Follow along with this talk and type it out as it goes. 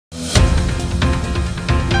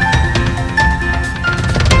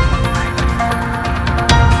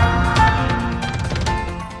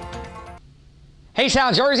Hey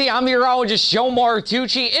South Jersey, I'm Meteorologist Joe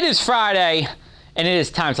Martucci. It is Friday, and it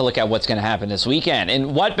is time to look at what's going to happen this weekend.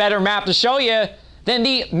 And what better map to show you than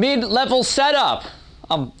the mid-level setup?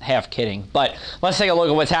 I'm half kidding, but let's take a look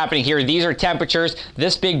at what's happening here. These are temperatures.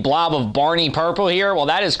 This big blob of Barney purple here, well,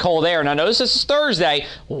 that is cold air. Now, notice this is Thursday.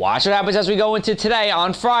 Watch what happens as we go into today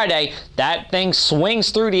on Friday. That thing swings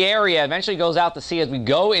through the area, eventually goes out to sea as we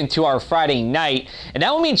go into our Friday night. And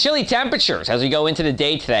that will mean chilly temperatures as we go into the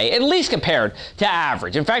day today, at least compared to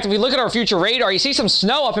average. In fact, if we look at our future radar, you see some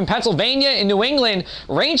snow up in Pennsylvania, in New England.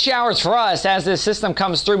 Rain showers for us as this system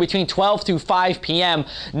comes through between 12 to 5 p.m.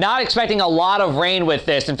 Not expecting a lot of rain with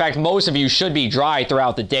this. In fact, most of you should be dry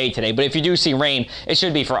throughout the day today, but if you do see rain, it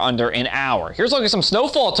should be for under an hour. Here's a look at some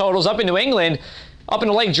snowfall totals up in New England. Up in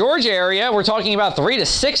the Lake George area, we're talking about 3 to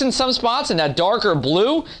 6 in some spots in that darker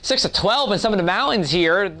blue, 6 to 12 in some of the mountains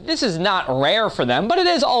here. This is not rare for them, but it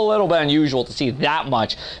is a little bit unusual to see that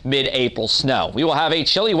much mid-April snow. We will have a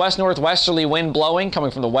chilly west-northwesterly wind blowing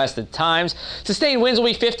coming from the west at times. Sustained winds will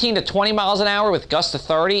be 15 to 20 miles an hour with gusts to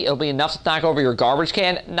 30. It'll be enough to knock over your garbage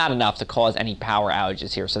can, not enough to cause any power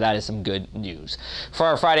outages here, so that is some good news. For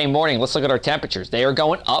our Friday morning, let's look at our temperatures. They are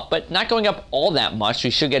going up, but not going up all that much. We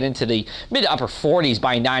should get into the mid to upper 40s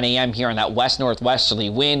by 9 a.m. here on that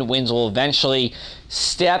west-northwesterly wind. Winds will eventually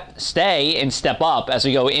stay and step up as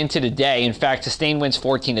we go into the day. In fact, sustained winds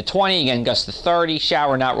 14 to 20, again gusts to 30,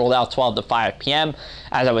 shower not rolled out 12 to 5 p.m.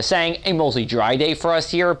 As I was saying, a mostly dry day for us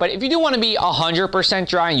here, but if you do want to be 100%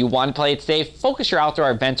 dry and you want to play it safe, focus your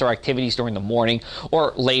outdoor events or activities during the morning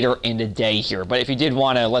or later in the day here. But if you did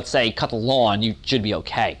want to, let's say, cut the lawn, you should be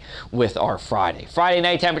okay with our Friday. Friday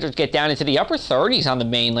night temperatures get down into the upper 30s on the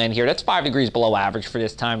mainland here. That's 5 degrees below average for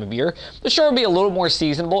this time of year. The shore will be a little more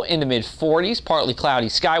seasonable in the mid 40s, partly cloudy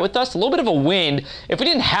sky with us, a little bit of a wind. If we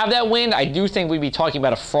didn't have that wind, I do think we'd be talking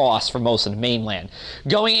about a frost for most of the mainland.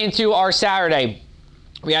 Going into our Saturday,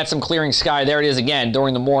 we had some clearing sky. There it is again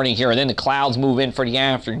during the morning here, and then the clouds move in for the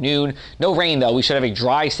afternoon. No rain, though. We should have a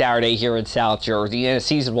dry Saturday here in South Jersey, and a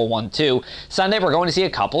seasonable one, too. Sunday, we're going to see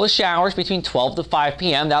a couple of showers between 12 to 5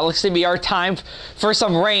 p.m. That looks to be our time for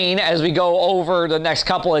some rain as we go over the next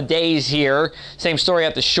couple of days here. Same story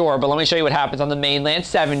at the shore, but let me show you what happens on the mainland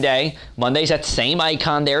 7-day. Monday's that same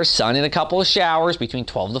icon there, sun and a couple of showers between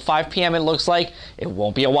 12 to 5 p.m. It looks like it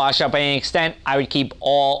won't be a washout by any extent. I would keep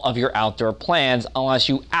all of your outdoor plans unless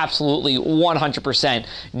you absolutely 100%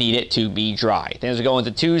 need it to be dry. Then as we go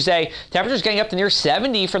into Tuesday, temperatures getting up to near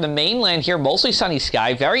 70 for the mainland here, mostly sunny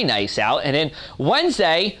sky, very nice out. And then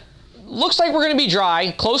Wednesday, looks like we're going to be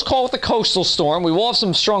dry. Close call with the coastal storm. We will have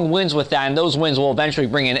some strong winds with that, and those winds will eventually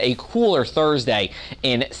bring in a cooler Thursday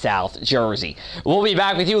in South Jersey. We'll be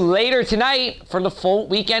back with you later tonight for the full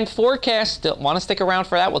weekend forecast. Want to stick around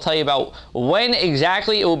for that? We'll tell you about when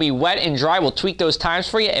exactly it will be wet and dry. We'll tweak those times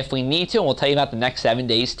for you if we need to, and we'll tell you about the next 7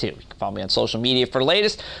 days too. You can follow me on social media for the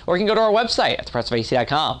latest, or you can go to our website at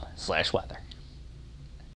thepressofac.com/weather.